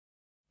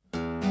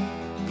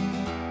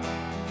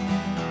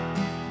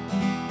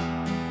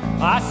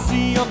I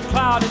see your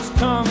cloud is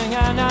coming,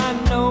 and I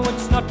know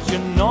it's not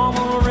your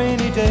normal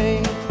rainy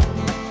day.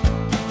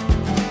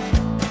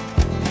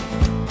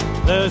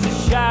 There's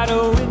a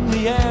shadow in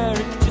the air,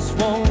 it just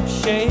won't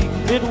shake,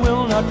 it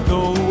will not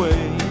go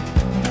away.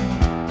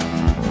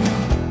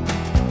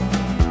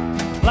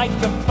 Like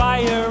a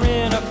fire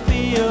in a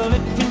field,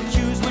 it can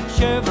choose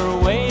whichever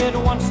way it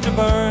wants to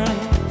burn.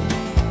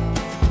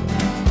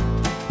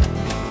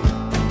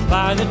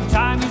 By the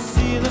time you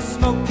see the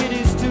smoke, it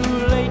is too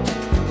late,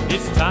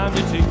 it's time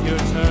to take your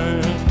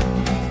turn.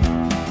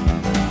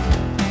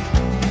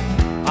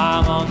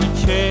 I'm on the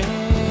chain,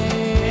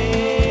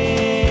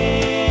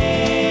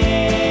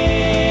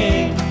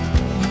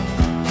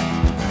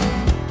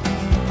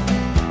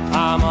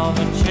 I'm on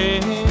the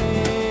chain.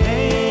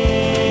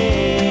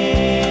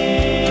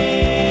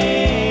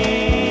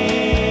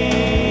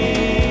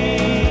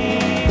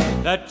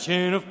 That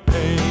chain of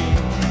pain.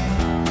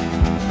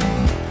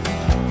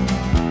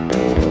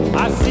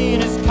 I've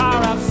seen his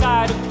car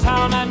outside of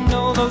town, I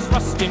know those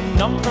rusty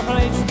number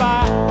plates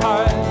by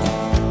heart.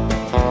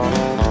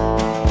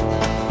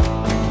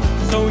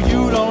 So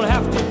you don't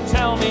have to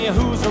tell me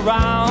who's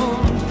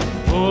around,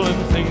 pulling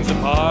things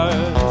apart.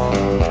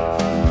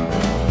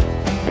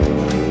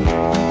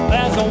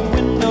 There's a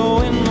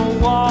window in the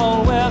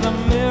wall where the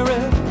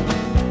mirror,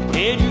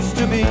 it used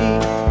to be,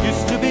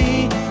 used to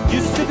be,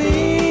 used to be.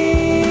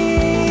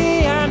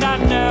 And I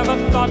never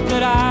thought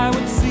that I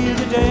would see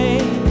the day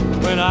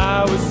when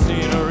I was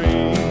scenery.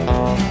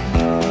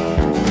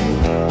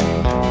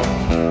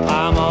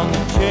 I'm on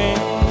the chain,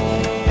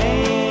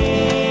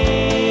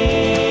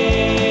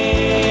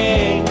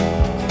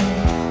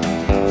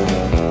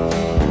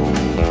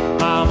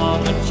 I'm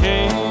on the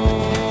chain.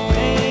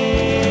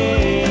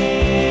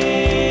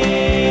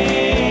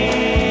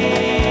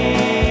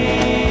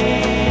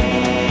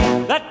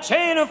 That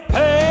chain of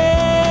pain.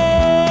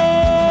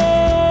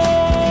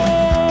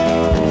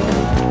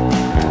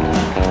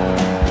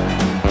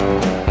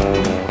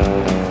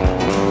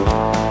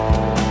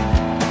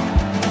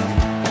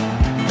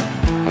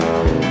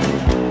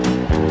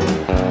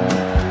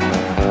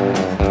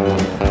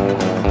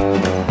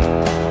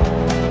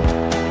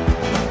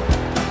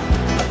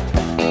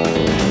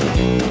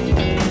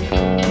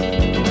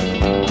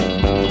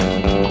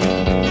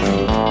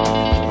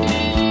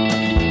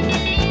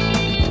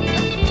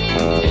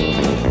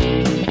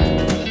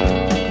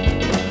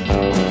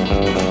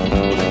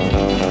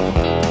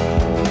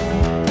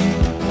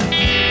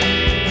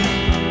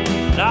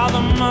 Now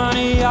the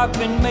money I've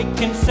been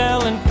making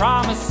selling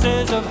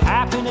promises of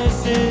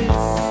happiness is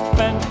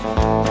spent.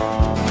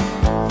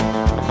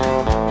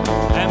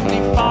 Empty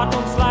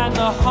bottles line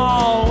the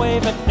hallway,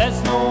 but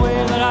there's no way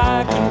that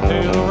I can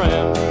pay the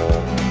rent.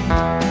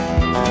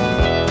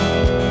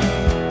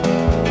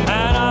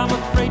 And I'm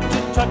afraid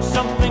to touch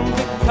something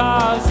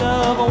because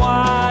of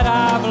what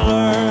I've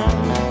learned.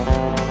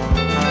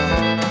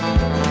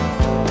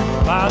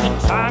 By the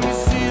time you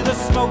see the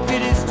smoke,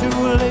 it is too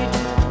late,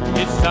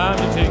 it's time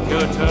to take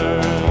your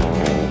turn.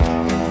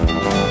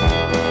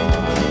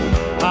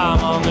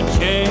 I'm on the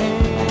chain,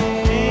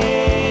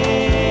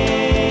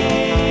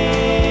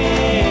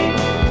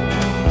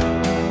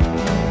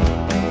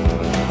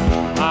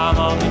 I'm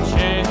on the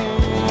chain.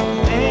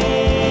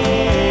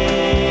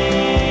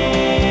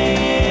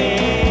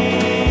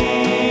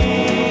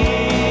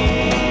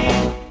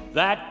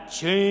 That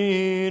chain